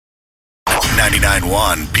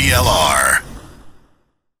99.1 PLR.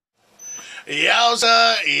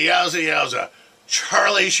 Yowza, yowza, yowza.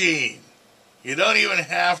 Charlie Sheen. You don't even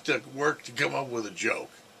have to work to come up with a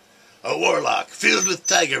joke. A warlock filled with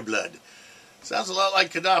tiger blood. Sounds a lot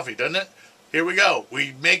like Gaddafi, doesn't it? Here we go.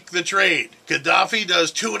 We make the trade. Gaddafi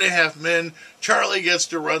does 2.5 men. Charlie gets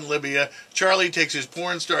to run Libya. Charlie takes his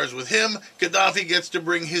porn stars with him. Gaddafi gets to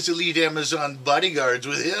bring his elite Amazon bodyguards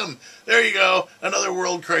with him. There you go. Another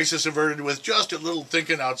world crisis averted with just a little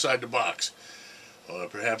thinking outside the box. Or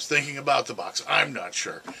perhaps thinking about the box. I'm not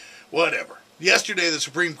sure. Whatever. Yesterday, the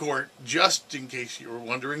Supreme Court, just in case you were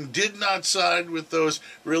wondering, did not side with those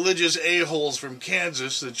religious a-holes from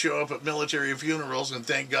Kansas that show up at military funerals and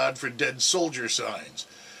thank God for dead soldier signs.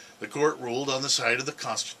 The court ruled on the side of the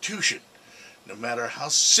Constitution. No matter how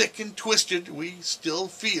sick and twisted we still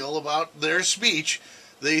feel about their speech,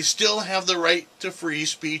 they still have the right to free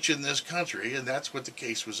speech in this country, and that's what the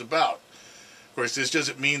case was about. Of course, this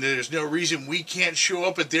doesn't mean that there's no reason we can't show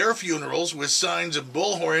up at their funerals with signs and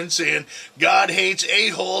bullhorns saying, God hates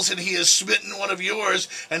a-holes and he has smitten one of yours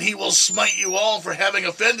and he will smite you all for having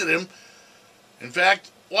offended him. In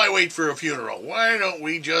fact, why wait for a funeral? Why don't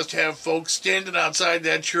we just have folks standing outside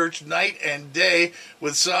that church night and day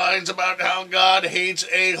with signs about how God hates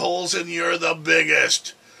a-holes and you're the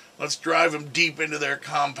biggest? Let's drive them deep into their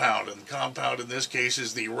compound, and the compound in this case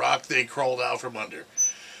is the rock they crawled out from under.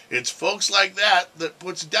 It's folks like that that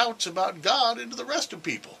puts doubts about God into the rest of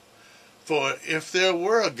people. For if there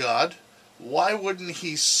were a God, why wouldn't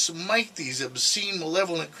he smite these obscene,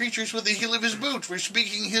 malevolent creatures with the heel of his boot for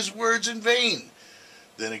speaking his words in vain?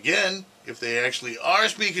 Then again, if they actually are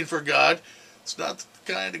speaking for God, it's not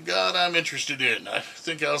the kind of God I'm interested in. I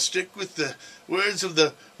think I'll stick with the words of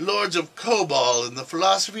the Lords of Cobol and the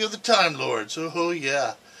philosophy of the Time Lords. Oh,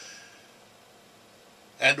 yeah.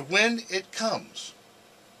 And when it comes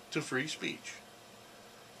to free speech,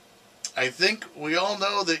 I think we all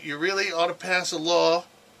know that you really ought to pass a law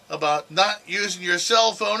about not using your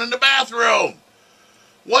cell phone in the bathroom.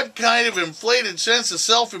 What kind of inflated sense of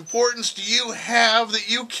self-importance do you have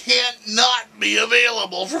that you can't not be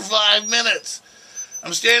available for 5 minutes?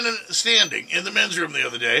 I'm standing in the men's room the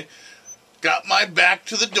other day, got my back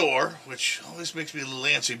to the door, which always makes me a little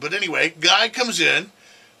antsy, but anyway, guy comes in,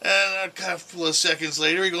 and a couple of seconds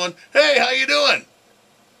later, he's going, hey, how you doing?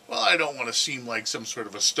 Well, I don't want to seem like some sort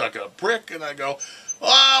of a stuck-up prick, and I go,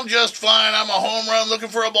 well, I'm just fine. I'm a home run looking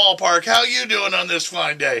for a ballpark. How you doing on this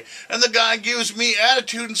fine day? And the guy gives me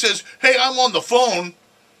attitude and says, hey, I'm on the phone.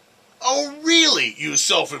 Oh, really, you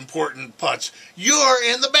self-important putz? You're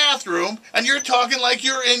in the bathroom, and you're talking like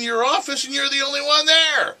you're in your office, and you're the only one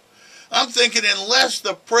there. I'm thinking unless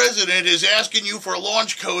the president is asking you for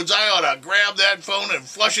launch codes, I ought to grab that phone and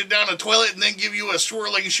flush it down the toilet and then give you a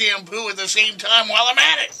swirling shampoo at the same time while I'm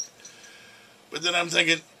at it. But then I'm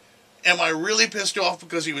thinking, am I really pissed off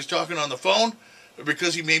because he was talking on the phone, or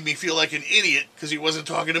because he made me feel like an idiot because he wasn't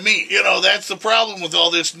talking to me? You know, that's the problem with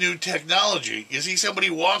all this new technology. You see somebody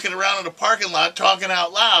walking around in a parking lot talking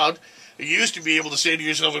out loud, you used to be able to say to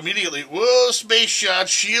yourself immediately, whoa, space shot,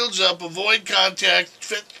 shields up, avoid contact,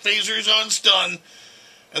 phasers on stun.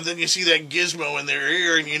 And then you see that gizmo in their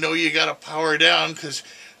ear and you know you got to power down because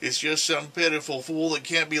it's just some pitiful fool that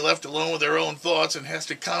can't be left alone with their own thoughts and has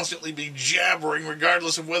to constantly be jabbering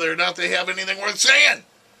regardless of whether or not they have anything worth saying.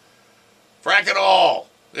 Frack it all.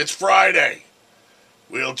 It's Friday.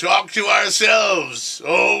 We'll talk to ourselves.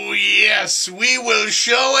 Oh, yes, we will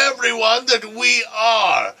show everyone that we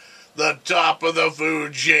are the top of the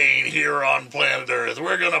food chain here on planet Earth.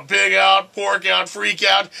 We're going to pig out, pork out, freak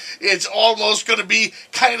out. It's almost going to be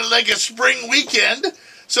kind of like a spring weekend.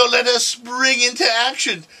 So let us spring into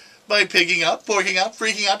action by pigging out, porking out,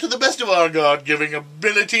 freaking out to the best of our God-giving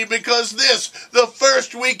ability, because this, the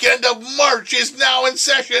first weekend of March, is now in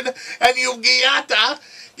session, and you gotta,